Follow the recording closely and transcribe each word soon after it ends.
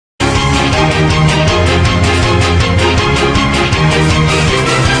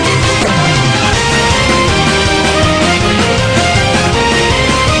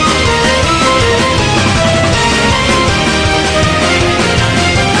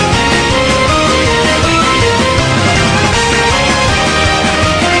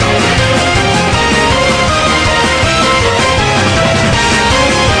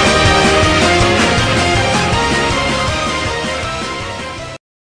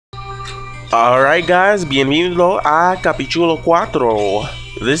Alright guys, bienvenido a capítulo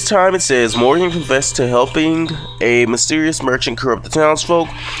 4. This time it says, Morgan confessed to helping a mysterious merchant corrupt the townsfolk.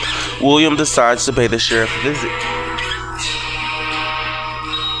 William decides to pay the sheriff a visit.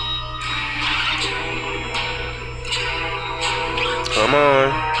 Come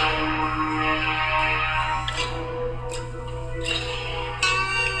on.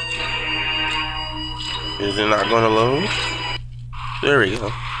 Is it not gonna load? There we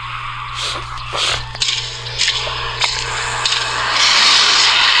go.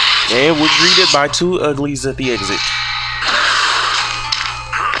 And we're greeted by two uglies at the exit.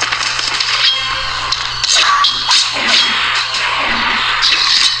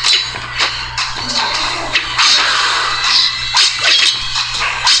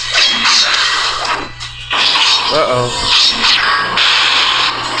 Uh-oh.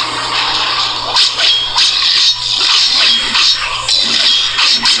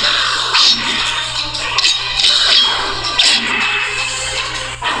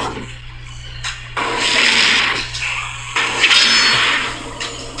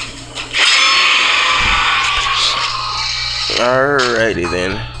 Alrighty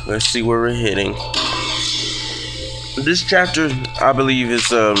then, let's see where we're heading. This chapter, I believe,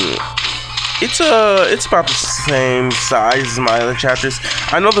 is it's about the same size as my other chapters.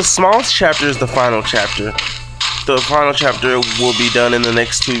 I know the smallest chapter is the final chapter. The final chapter will be done in the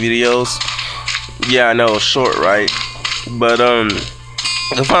next 2 videos. Yeah, I know, short, right? But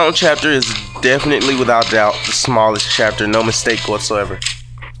the final chapter is definitely, without doubt, the smallest chapter. No mistake whatsoever.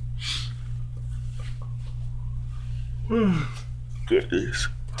 Goodness,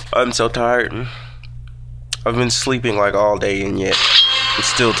 I'm so tired. I've been sleeping like all day and yet I'm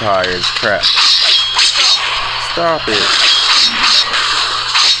still tired as crap. Stop it.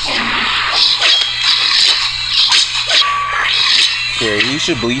 Yeah, he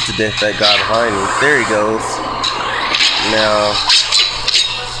should bleed to death, that guy behind me. There he goes. Now.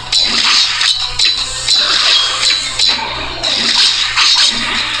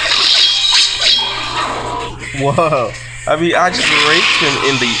 Whoa. I mean, I just raped him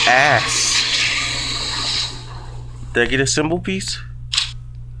in the ass. Did I get a symbol piece?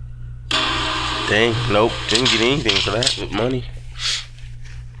 Dang, nope. Didn't get anything for that with money.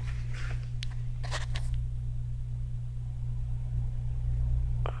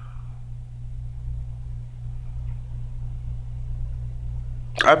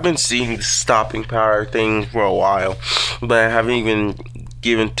 I've been seeing the stopping power thing for a while, but I haven't even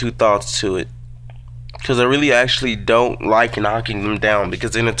given 2 thoughts to it. Because I really actually don't like knocking them down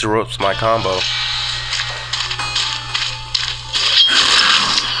because it interrupts my combo.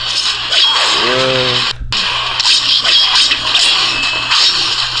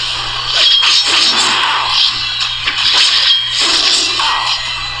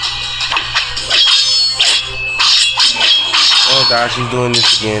 Oh gosh, he's doing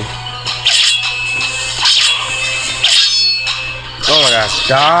this again. Oh my gosh,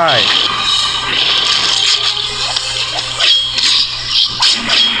 die!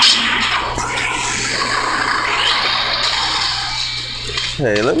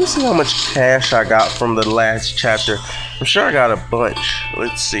 Okay, let me see how much cash I got from the last chapter. I'm sure I got a bunch.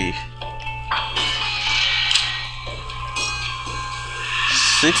 Let's see.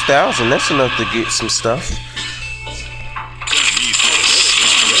 6,000, that's enough to get some stuff.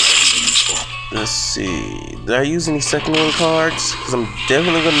 Let's see. Did I use any second win cards? Because I'm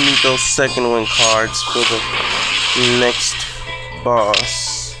definitely going to need those second win cards for the next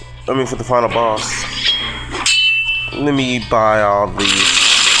boss. I mean, for the final boss. Let me buy all these.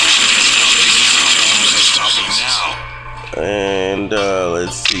 And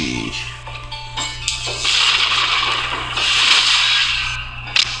let's see.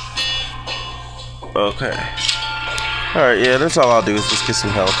 Okay. Alright, yeah, that's all I'll do is just get some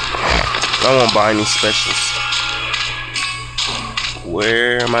health. I won't buy any specials.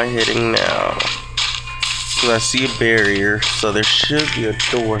 Where am I heading now? Because I see a barrier, so there should be a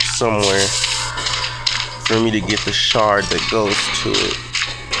door somewhere for me to get the shard that goes to it.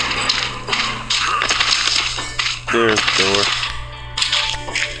 There's the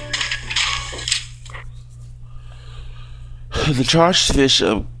door. The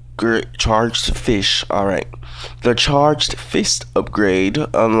charged fish alright. The charged fist upgrade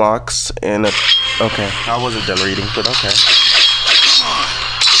unlocks an okay. I wasn't done reading, but okay.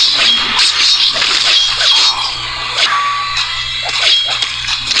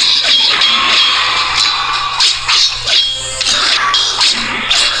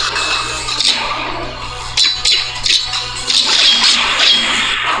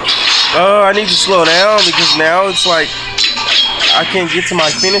 I need to slow down because now it's like I can't get to my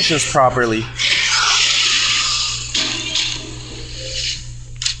finishes properly.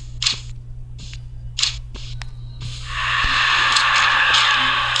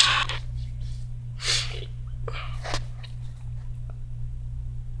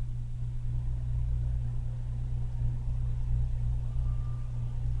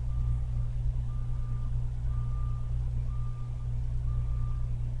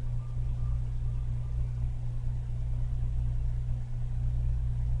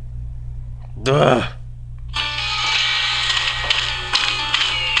 Ugh.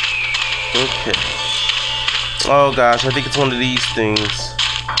 Okay. Oh gosh, I think it's one of these things.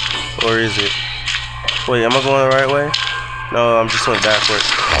 Or is it? Wait, am I going the right way? No, I'm just going backward.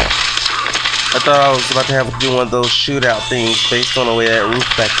 I thought I was about to have to do one of those shootout things based on the way that roof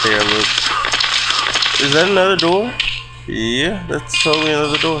back there looks. Is that another door? Yeah, that's totally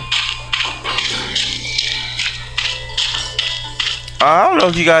another door. I don't know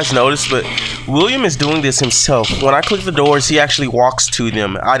if you guys noticed, but William is doing this himself. When I click the doors, he actually walks to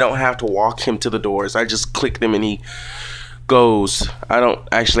them. I don't have to walk him to the doors. I just click them and he goes. I don't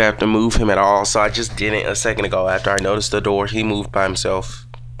actually have to move him at all. So I just did it a second ago after I noticed the door. He moved by himself.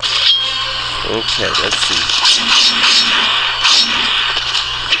 Okay, let's see.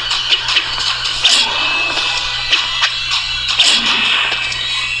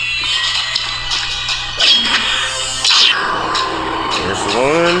 There's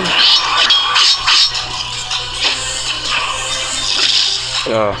one.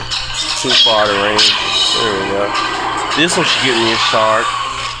 Oh, too far to range. There we go. This one should give me a shard.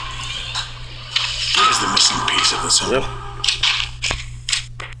 Here's the missing piece of the symbol. Yep.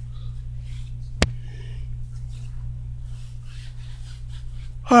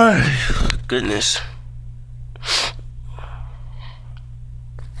 Alright. Goodness.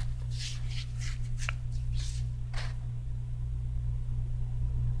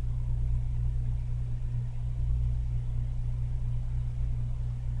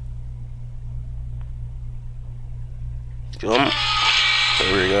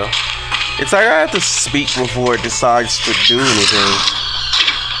 There we go. It's like I have to speak before it decides to do anything.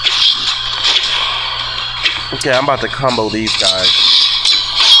 Okay, I'm about to combo these guys.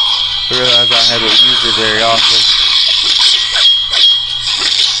 I realize I haven't used it very often.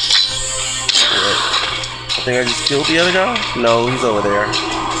 Right. I think I just killed the other guy? No, he's over there.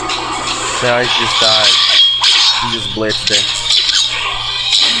 Now he just died. He just blitzed there.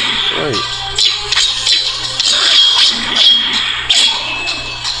 Wait.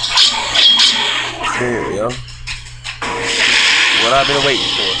 There we go. What I've been waiting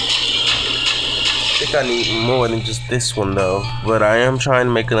for. I think I need more than just this one though, but I am trying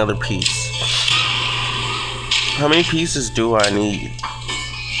to make another piece. How many pieces do I need?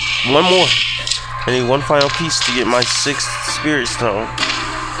 One more. I need one final piece to get my 6th spirit stone.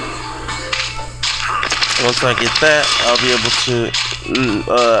 Once I get that, I'll be able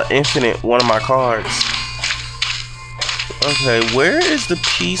to infinite one of my cards. Okay, where is the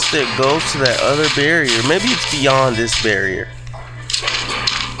piece that goes to that other barrier? Maybe it's beyond this barrier.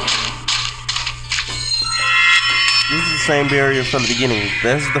 This is the same barrier from the beginning.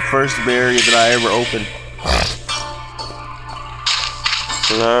 This is the first barrier that I ever opened.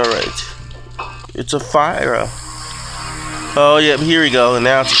 Alright. It's a fire. Oh, yep, here we go. And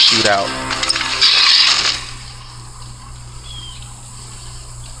now it's a shootout.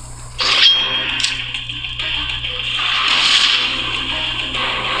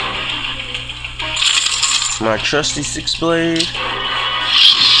 My trusty 6 blade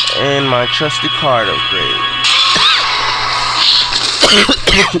and my trusty card upgrade.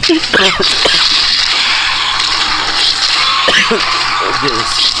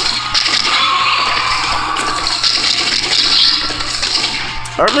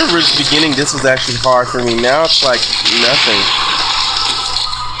 I remember at the beginning this was actually hard for me. Now it's like nothing.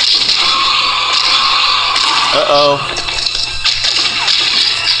 Uh-oh.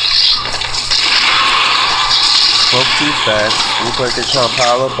 Spoke too fast. Look like they're trying to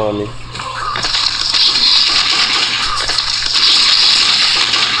pile up on me.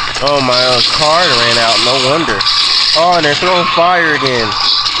 Oh, my card ran out. No wonder. Oh, and they're throwing fire again.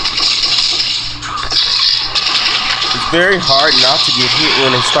 It's very hard not to get hit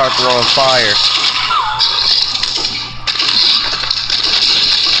when they start throwing fire.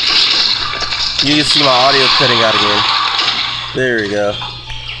 You can see my audio cutting out again. There we go.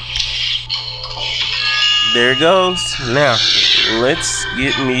 There it goes. Now, let's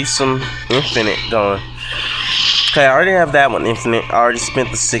get me some infinite going. Okay, I already have that one infinite. I already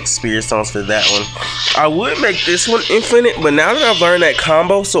spent the 6 spirit stones for that one. I would make this one infinite, but now that I've learned that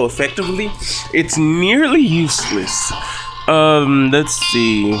combo so effectively, it's nearly useless. Let's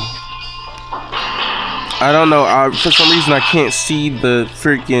see. I don't know. For some reason, I can't see the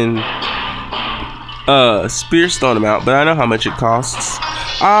freaking spear stone amount, but I know how much it costs.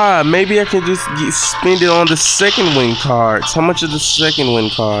 Maybe I can just spend it on the second win cards. How much are the second win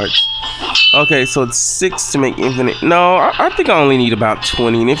cards? Okay, so it's 6 to make infinite. No, I think I only need about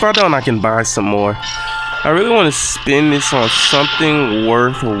 20. And if I don't, I can buy some more. I really want to spend this on something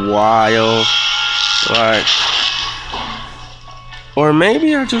worthwhile. Like, or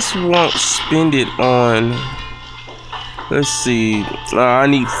maybe I just won't spend it on. Let's see. I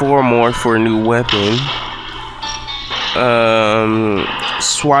need 4 more for a new weapon.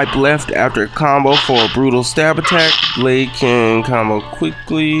 Swipe left after a combo for a brutal stab attack. Blade can combo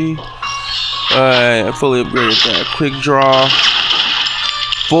quickly. Fully upgraded that. Quick draw.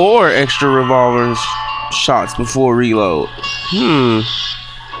 4 extra revolver shots before reload. I'm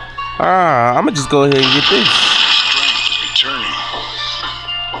gonna just go ahead and get this.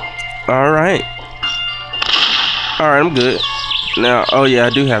 Alright, I'm good. Now, oh yeah, I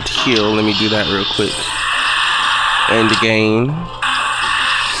do have to heal. Let me do that real quick. And the game.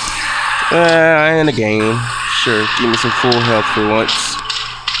 And the game. Sure, give me some full health for once.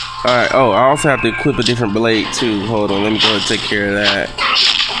 Alright, oh, I also have to equip a different blade too. Hold on, let me go ahead and take care of that.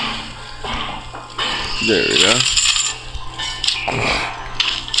 There we go.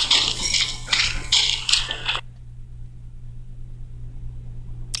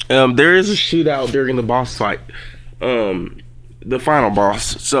 There is a shootout during the boss fight. The final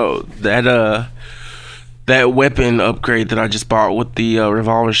boss. So that weapon upgrade that I just bought with the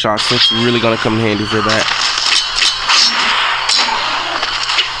revolver shots, that's really gonna come in handy for that.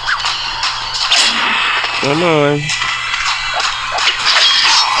 Come on.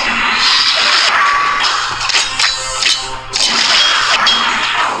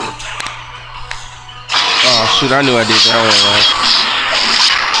 Oh shoot, I knew I did that one wrong.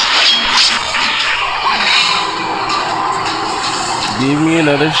 Give me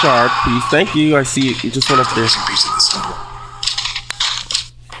another shard, please. Thank you. I see it. It just went up there.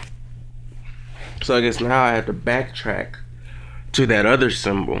 So I guess now I have to backtrack to that other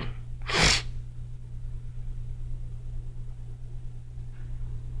symbol.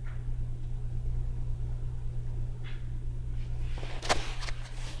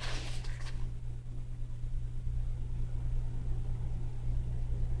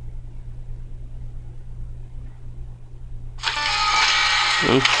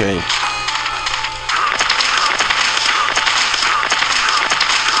 Okay.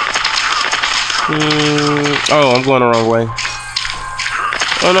 Oh, I'm going the wrong way.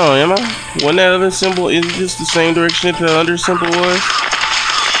 Oh no, am I? Wasn't that other symbol? Is this the same direction that the other symbol was?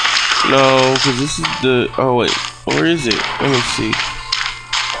 No, because this is the. Oh wait, where is it? Let me see.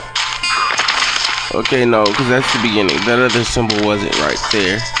 Okay, no, because that's the beginning. That other symbol wasn't right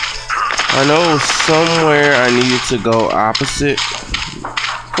there. I know somewhere I needed to go opposite.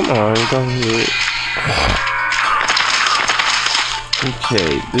 Come on, go ahead.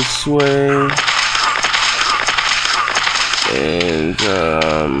 Okay, this way. And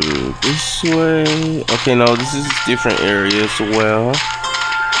this way. Okay, no, this is a different area as well.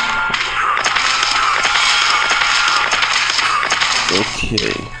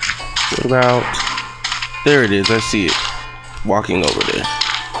 Okay. What about? There it is. I see it. Walking over there.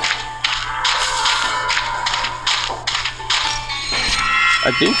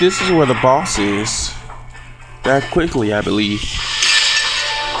 I think this is where the boss is. That quickly, I believe.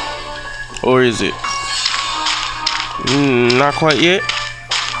 Or is it? Not quite yet.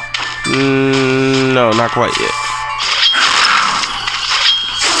 No, not quite yet.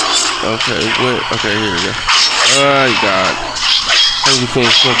 Okay, wait. Okay, here we go. Oh God! How do you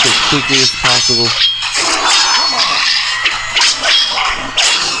finish up as quickly as possible?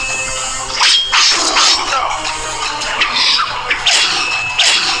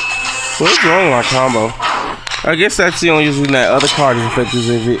 What's wrong with my combo? I guess that's the only reason that other card is effective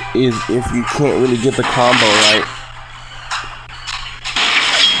if you can't really get the combo right.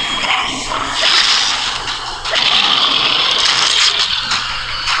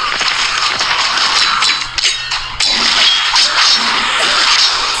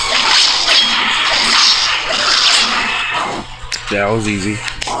 That was easy.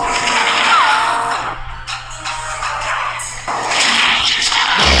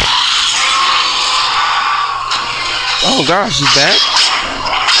 Oh gosh, he's back.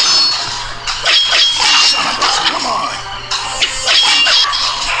 Come on.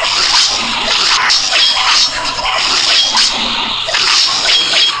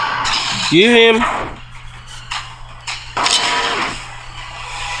 Get him.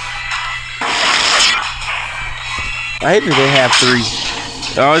 I hate that they have 3.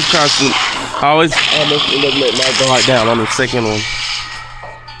 I always try to. I always almost end up letting my guard down on the second one.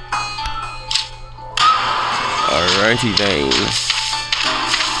 Alrighty then.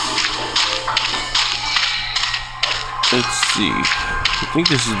 Let's see. I think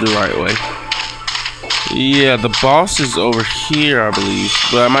this is the right way. Yeah, the boss is over here, I believe.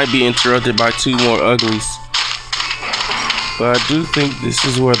 But I might be interrupted by 2 more uglies. But I do think this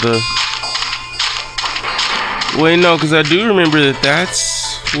is where the... Wait, no, because I do remember that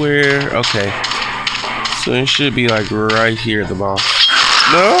that's where... Okay. So it should be like right here, the boss.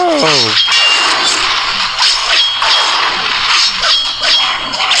 No!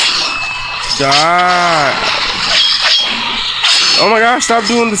 Die! Oh my gosh, stop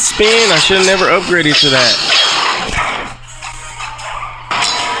doing the spin. I should have never upgraded to that.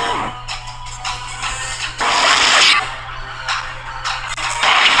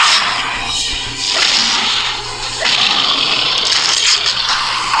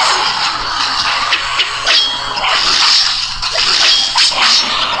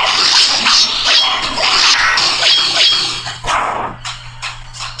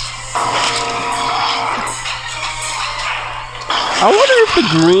 I wonder if the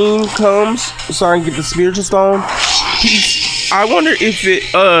green comes so I can get the spiritual stone. I wonder if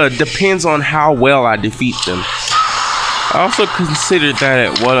it depends on how well I defeat them. I also considered that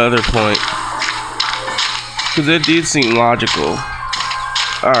at one other point, because it did seem logical.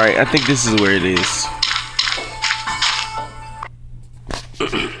 Alright, I think this is where it is.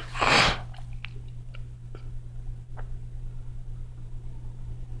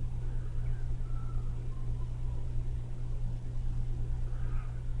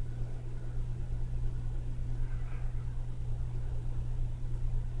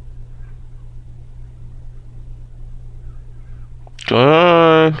 Come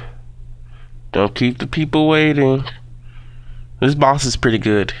on. Don't keep the people waiting. This boss is pretty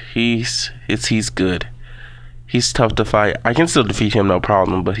good. He's good. He's tough to fight. I can still defeat him, no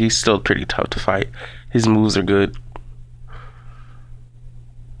problem, but he's still pretty tough to fight. His moves are good.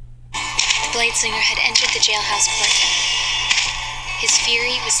 The Bladeslinger had entered the jailhouse courtyard. His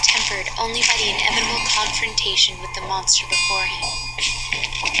fury was tempered only by the inevitable confrontation with the monster before him.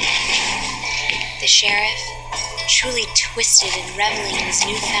 The sheriff, truly twisted and reveling in his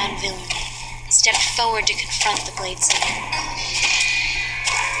newfound villainy, stepped forward to confront the Bladeslinger.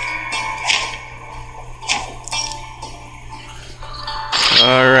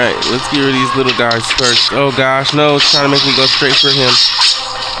 Alright, let's get rid of these little guys first. Oh gosh, no, it's trying to make me go straight for him.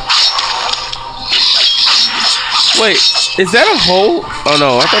 Wait, is that a whole? Oh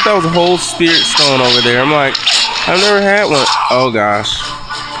no, I thought that was a whole spirit stone over there. I'm like, I've never had one. Oh gosh.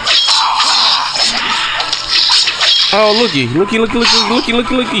 Oh, looky. I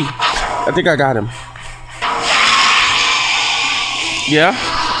think I got him. Yeah?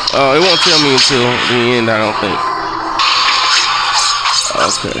 Oh, it won't tell me until the end, I don't think.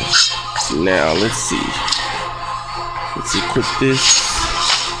 Okay. Now, let's see. Let's equip this.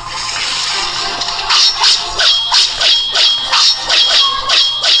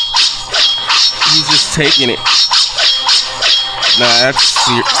 He's just taking it. Nah, that's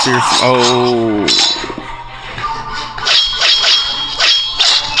serious. Oh.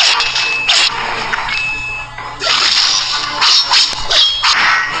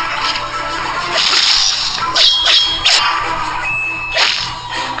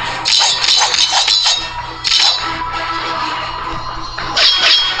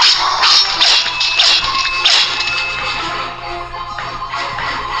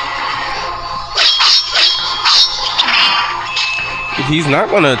 He's not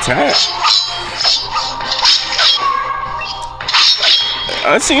gonna attack.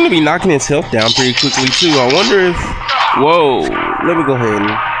 I seem to be knocking his health down pretty quickly too. I wonder if... Whoa, let me go ahead.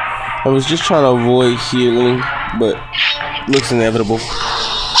 I was just trying to avoid healing, but looks inevitable.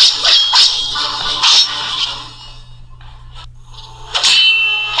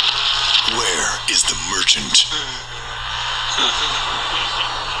 Where is the merchant?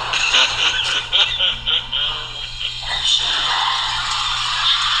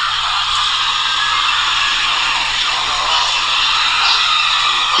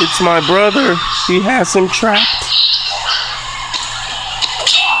 It's my brother. He has him trapped.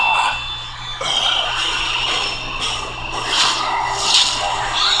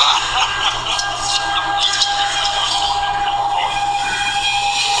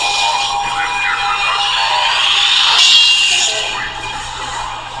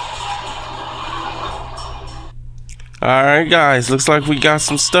 Alright guys, looks like we got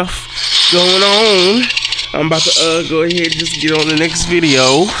some stuff going on. I'm about to go ahead and just get on the next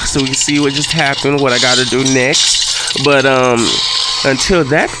video so we can see what just happened, what I gotta do next. But until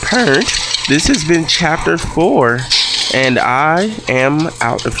that point, this has been chapter 4, and I am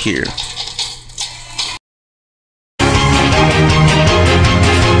out of here.